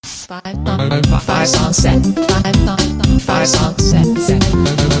Five song set. Five song set.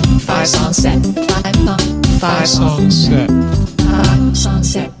 Five song set. Five song set. Five song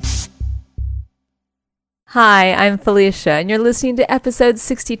set. Hi, I'm Felicia, and you're listening to episode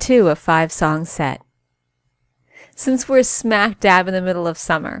 62 of 5 Song Set. Since we're smack dab in the middle of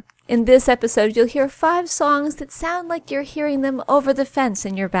summer, in this episode you'll hear 5 songs that sound like you're hearing them over the fence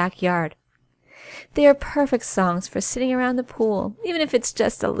in your backyard. They are perfect songs for sitting around the pool, even if it's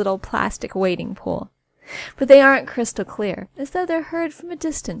just a little plastic wading pool. But they aren't crystal clear, as though they're heard from a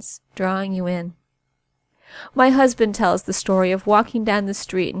distance, drawing you in. My husband tells the story of walking down the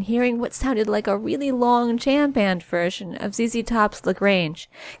street and hearing what sounded like a really long jam band version of ZZ Top's La Grange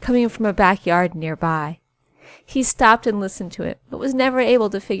coming from a backyard nearby. He stopped and listened to it, but was never able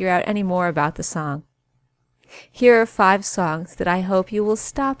to figure out any more about the song. Here are 5 songs that I hope you will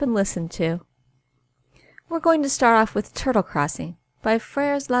stop and listen to. We're going to start off with Turtle Crossing by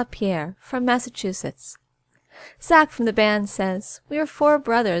Frères La Pierre from Massachusetts. Zach from the band says, "We are 4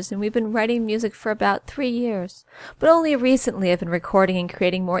 brothers and we've been writing music for about 3 years, but only recently have been recording and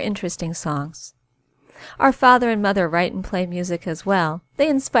creating more interesting songs. Our father and mother write and play music as well. They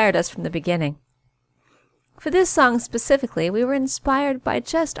inspired us from the beginning. For this song specifically, we were inspired by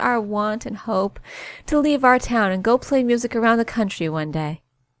just our want and hope to leave our town and go play music around the country one day.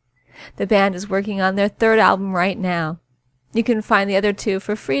 The band is working on their 3rd album right now. You can find the other 2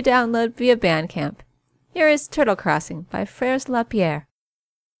 for free download via Bandcamp. Here is Turtle Crossing by Frères La Pierre.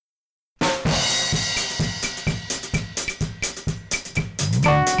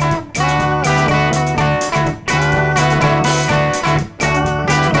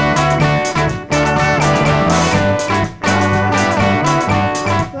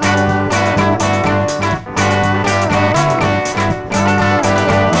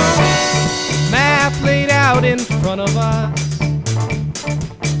 In front of us,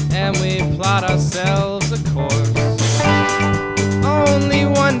 and we plot ourselves a course. Only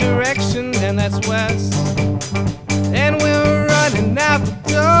one direction, and that's west, and we're running out the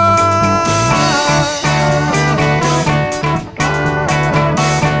door.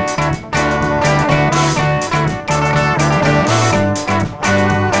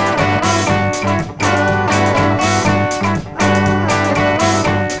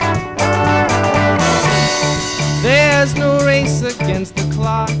 There's no race against the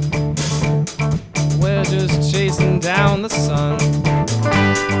clock. We're just chasing down the sun.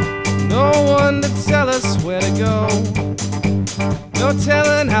 No one to tell us where to go. No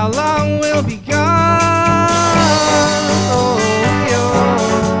telling how long we'll be gone. Oh,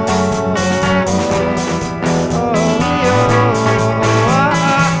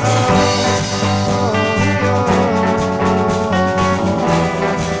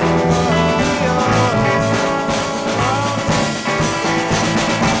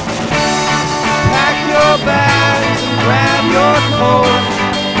 bags and grab your coat,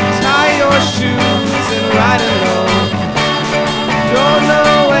 tie your shoes and ride alone. Don't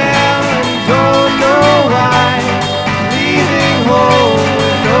know where and don't know why, leaving home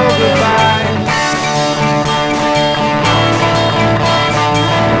with no goodbye.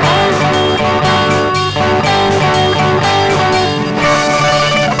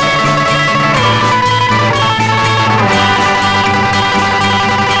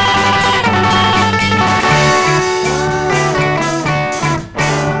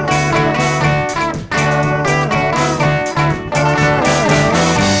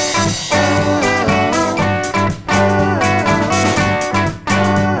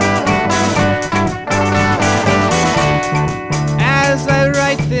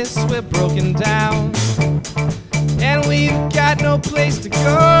 We're broken down, and we've got no place to go.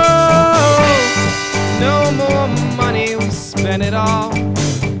 No more money, we spent it all,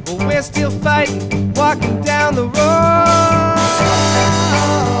 but we're still fighting, walking down the road.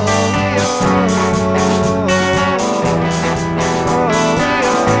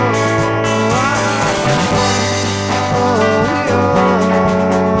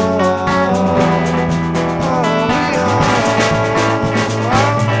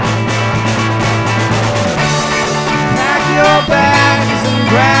 Bags and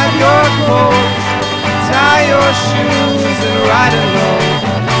grab your coat, tie your shoes and ride alone.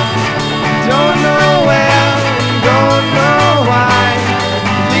 Don't know where, don't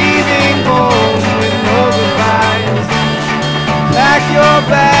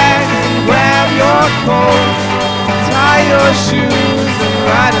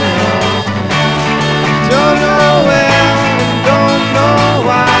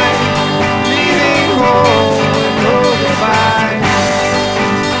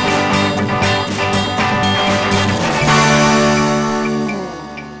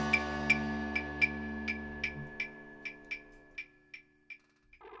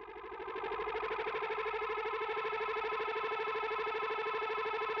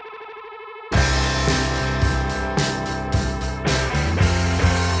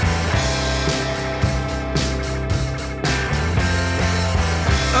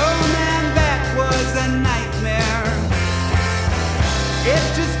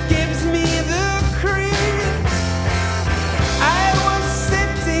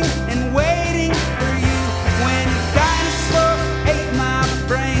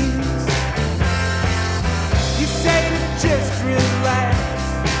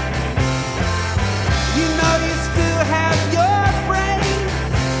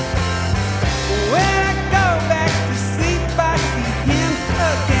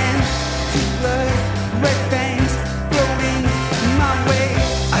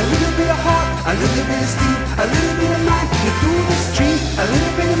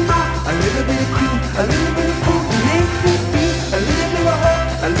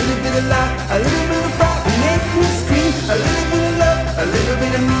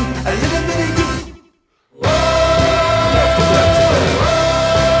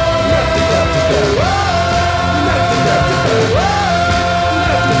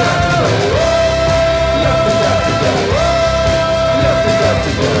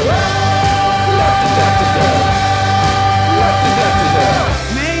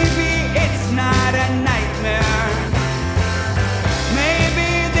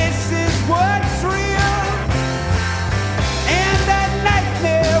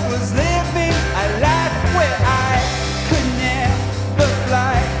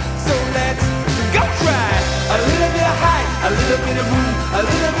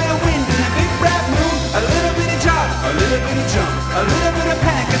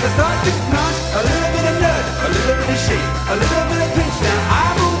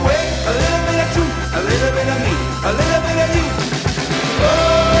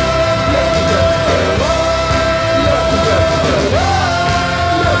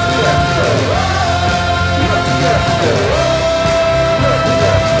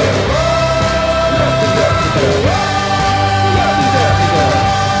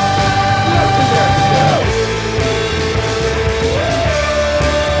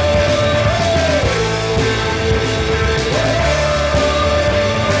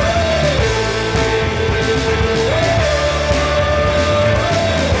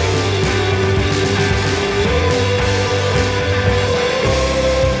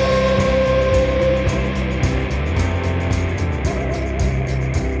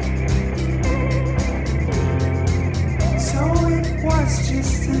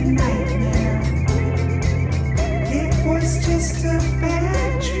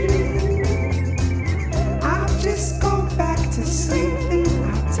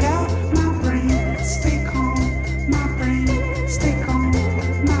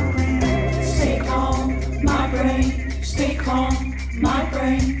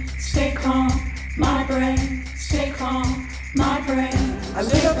A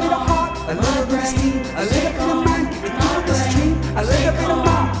little bit of heart, a little bit of steam, a little bit of mind, keep it down the stream. A little bit of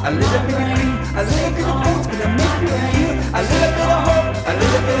mouth, a little bit of cream, a little bit of bones, gonna make me feel. A little bit of hope, a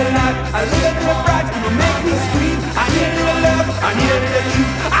little bit of life, a little bit of pride, gonna make me scream. I need a little love, I need a little you,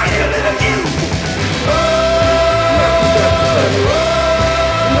 I need a little you.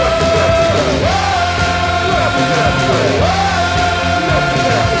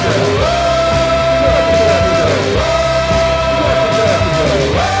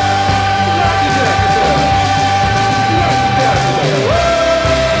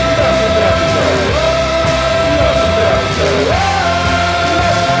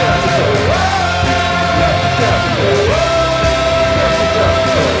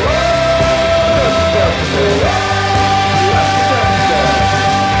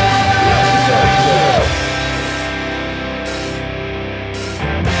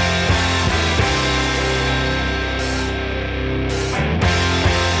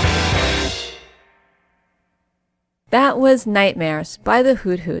 That was Nightmares by the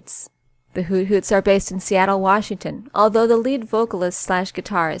Hoot Hoots. The Hoot Hoots are based in Seattle, Washington, although the lead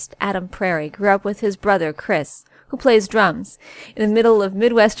vocalist/guitarist, Adam Prairie, grew up with his brother, Chris, who plays drums, in the middle of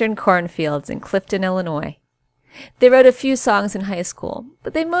Midwestern cornfields in Clifton, Illinois. They wrote a few songs in high school,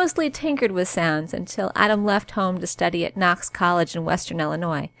 but they mostly tinkered with sounds until Adam left home to study at Knox College in Western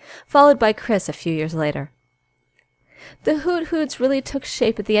Illinois, followed by Chris a few years later. The Hoot Hoots really took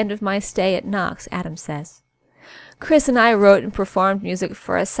shape at the end of my stay at Knox, Adam says. Chris and I wrote and performed music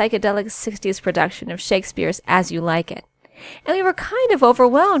for a psychedelic 60s production of Shakespeare's As You Like It, and we were kind of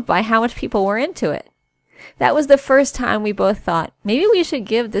overwhelmed by how much people were into it. That was the first time we both thought, maybe we should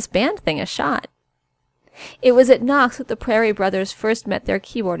give this band thing a shot. It was at Knox that the Prairie Brothers first met their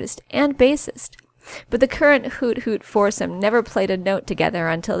keyboardist and bassist, but the current Hoot Hoot foursome never played a note together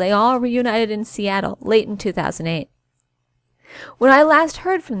until they all reunited in Seattle late in 2008. When I last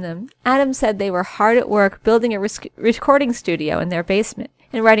heard from them, Adam said they were hard at work building a recording studio in their basement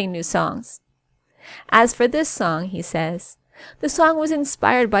and writing new songs. As for this song, he says, the song was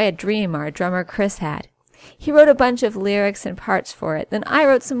inspired by a dream our drummer Chris had. He wrote a bunch of lyrics and parts for it, then I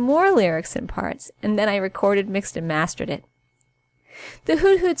wrote some more lyrics and parts, and then I recorded, mixed, and mastered it. The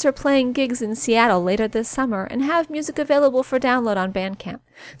Hoot Hoots are playing gigs in Seattle later this summer and have music available for download on Bandcamp,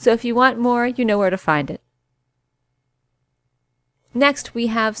 so if you want more, you know where to find it. Next, we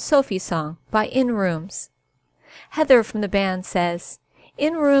have Sophie's Song by In Rooms. Heather from the band says,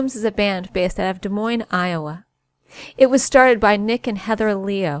 In Rooms is a band based out of Des Moines, Iowa. It was started by Nick and Heather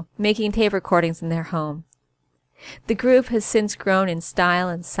Leo, making tape recordings in their home. The group has since grown in style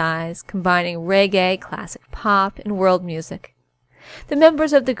and size, combining reggae, classic pop, and world music. The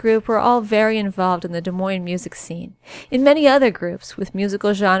members of the group were all very involved in the Des Moines music scene, in many other groups with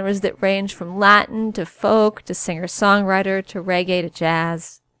musical genres that range from Latin to folk to singer-songwriter to reggae to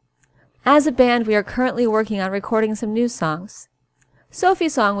jazz. As a band, we are currently working on recording some new songs.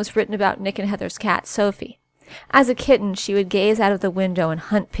 Sophie's Song was written about Nick and Heather's cat, Sophie. As a kitten, she would gaze out of the window and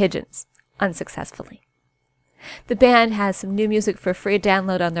hunt pigeons, unsuccessfully. The band has some new music for free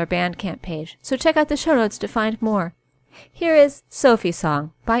download on their Bandcamp page, so check out the show notes to find more. Here is Sophie's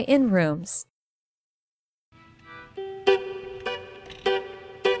Song by In Rooms. To the murmur of the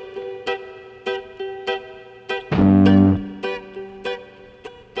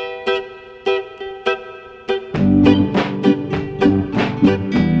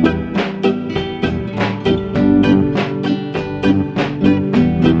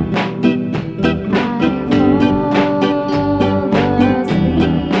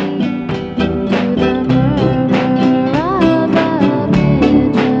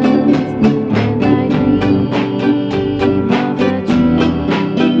pigeons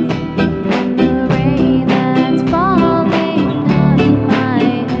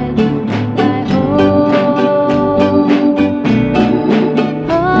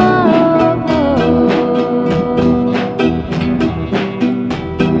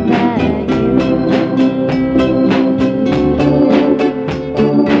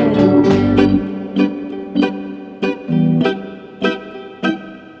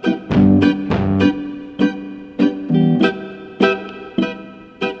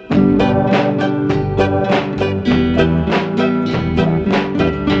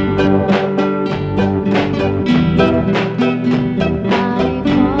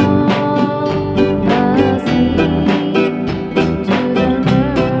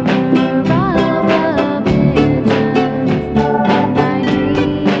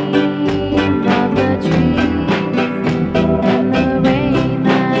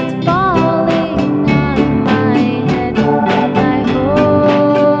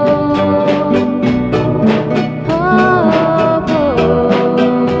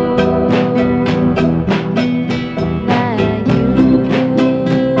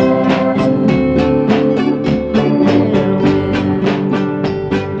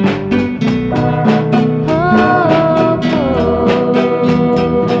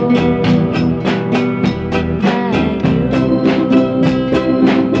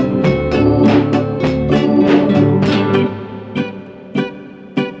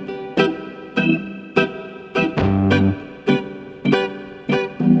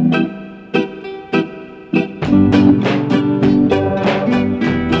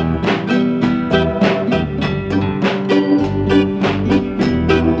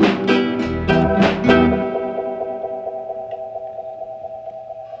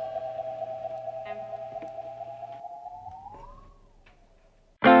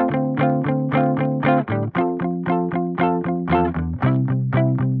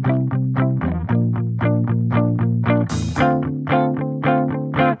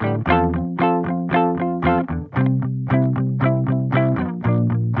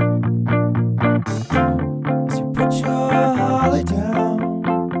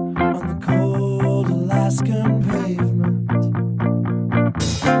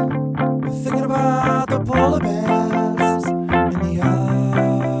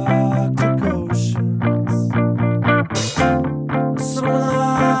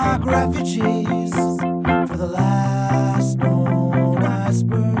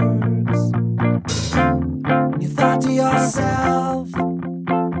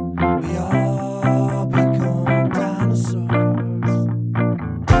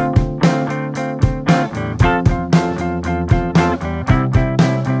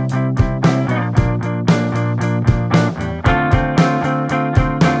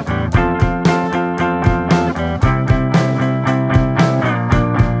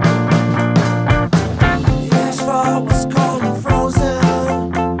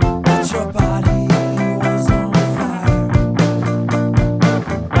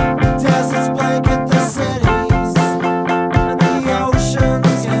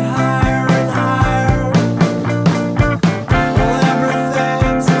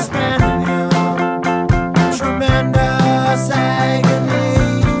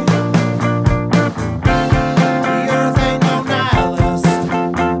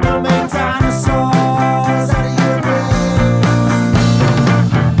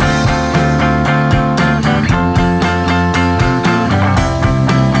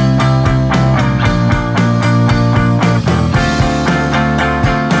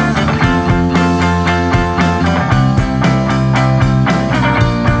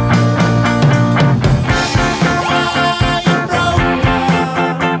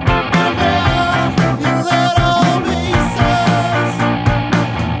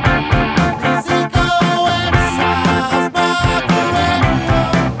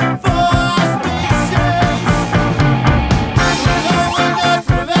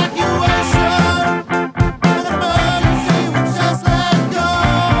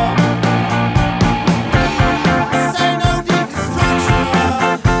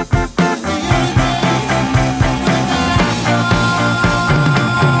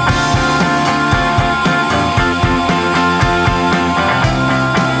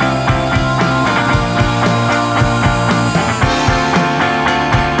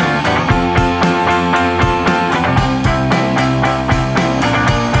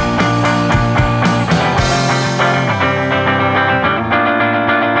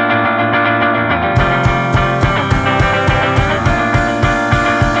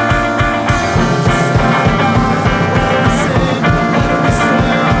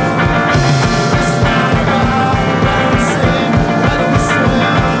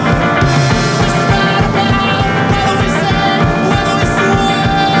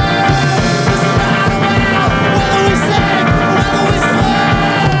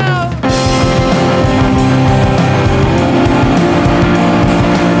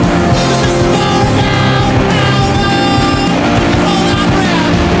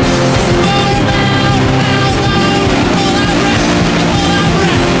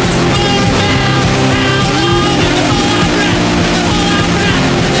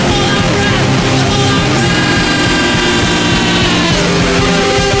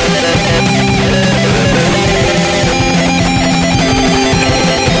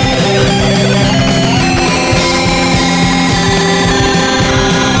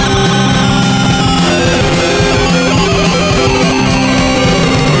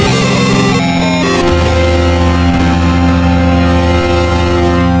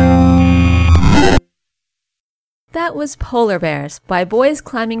That was Polar Bears by Boys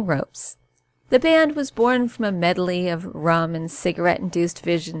Climbing Ropes. The band was born from a medley of rum and cigarette-induced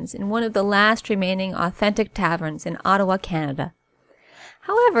visions in one of the last remaining authentic taverns in Ottawa, Canada.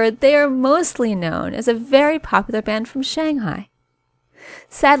 However, they are mostly known as a very popular band from Shanghai.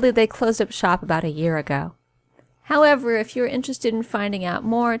 Sadly, they closed up shop about a year ago. However, if you're interested in finding out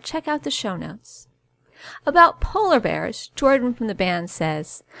more, check out the show notes. About Polar Bears, Jordan from the band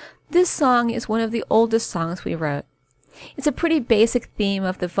says, "This song is one of the oldest songs we wrote. It's a pretty basic theme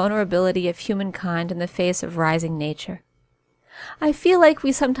of the vulnerability of humankind in the face of rising nature. I feel like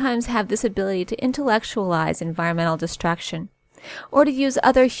we sometimes have this ability to intellectualize environmental destruction, or to use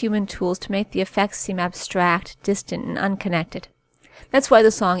other human tools to make the effects seem abstract, distant, and unconnected. That's why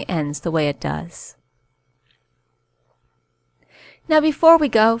the song ends the way it does." Now before we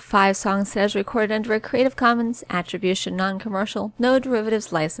go, 5 Song Set is recorded under a Creative Commons Attribution Non-Commercial No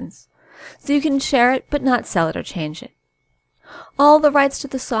Derivatives license, so you can share it but not sell it or change it. All the rights to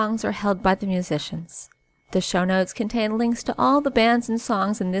the songs are held by the musicians. The show notes contain links to all the bands and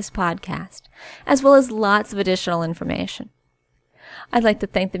songs in this podcast, as well as lots of additional information. I'd like to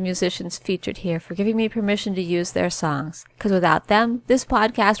thank the musicians featured here for giving me permission to use their songs, because without them, this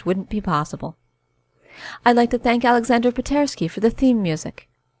podcast wouldn't be possible. I'd like to thank Alexander Petersky for the theme music.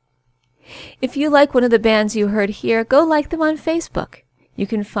 If you like one of the bands you heard here, go like them on Facebook. You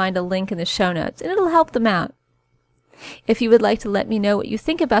can find a link in the show notes, and it'll help them out. If you would like to let me know what you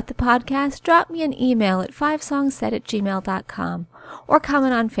think about the podcast, drop me an email at 5songset@gmail.com or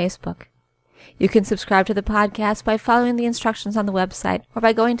comment on Facebook. You can subscribe to the podcast by following the instructions on the website or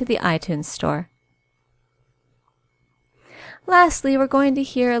by going to the iTunes store. Lastly, we're going to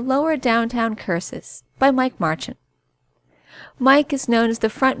hear Lower Downtown Curses by Mike Marchant. Mike is known as the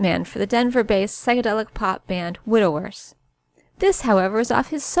frontman for the Denver-based psychedelic pop band Widowers. This, however, is off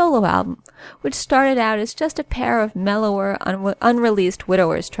his solo album, which started out as just a pair of mellower, unreleased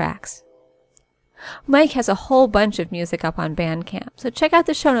Widowers tracks. Mike has a whole bunch of music up on Bandcamp, so check out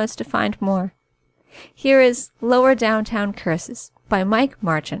the show notes to find more. Here is Lower Downtown Curses by Mike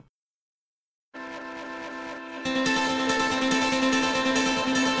Marchant.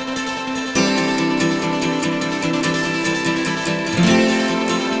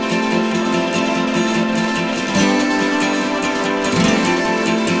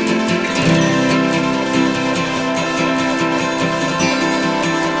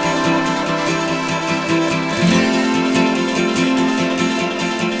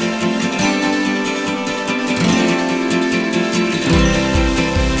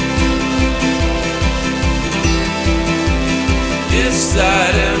 It's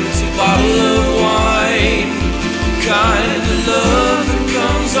that empty bottle of wine, kind of love that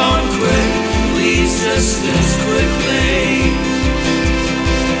comes on quick, leaves just as quickly.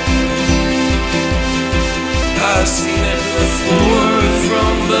 I've seen it before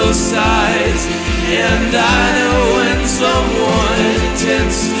from both sides, and I know when someone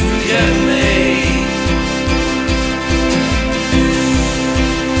intends to forget me.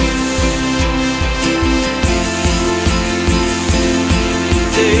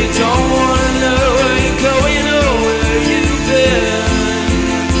 They don't wanna know where you're going or where you've been.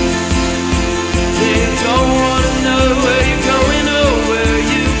 They don't wanna know where you're going or where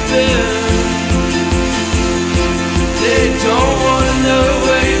you've been. They don't wanna know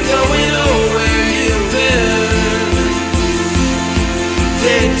where you're going or where you've been.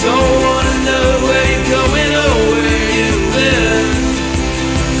 They don't wanna know where you're going or where you've been.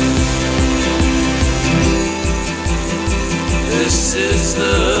 This is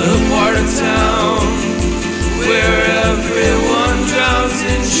the part of town where everyone drowns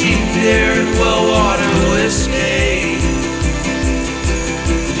in cheap beer and well-water whiskey.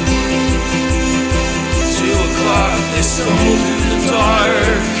 2 o'clock, they stumble through the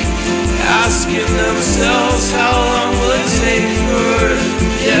dark, asking themselves how long will it take for her to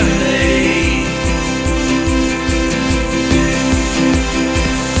forget me.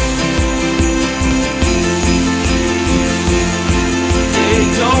 They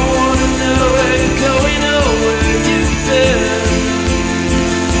don't wanna know where you're going or where you've been.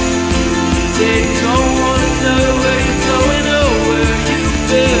 They don't wanna know where you're going or where you've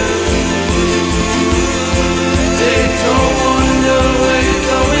been. They don't wanna know where you're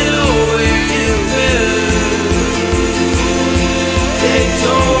going or where you've been. They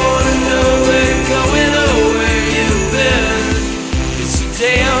don't wanna know where you're going or where you've been. It's a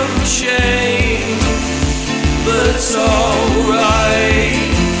damn shame, but it's alright.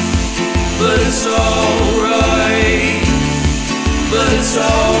 But it's alright. But it's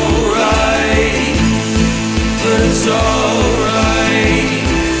alright. But it's alright.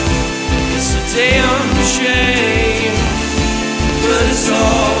 It's a damn shame.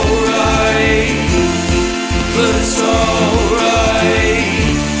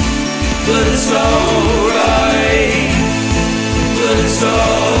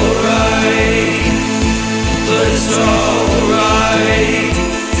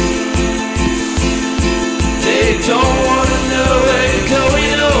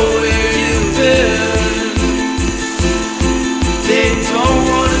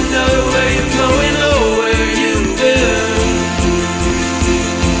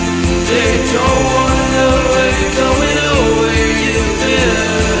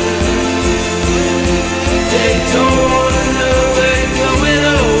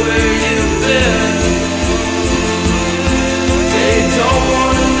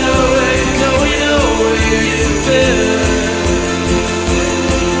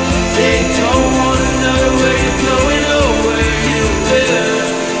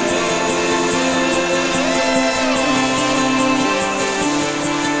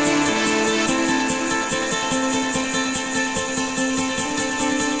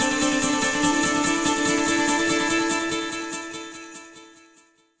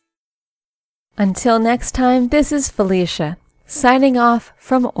 Until next time, this is Felicia, signing off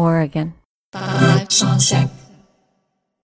from Oregon. 5 song set.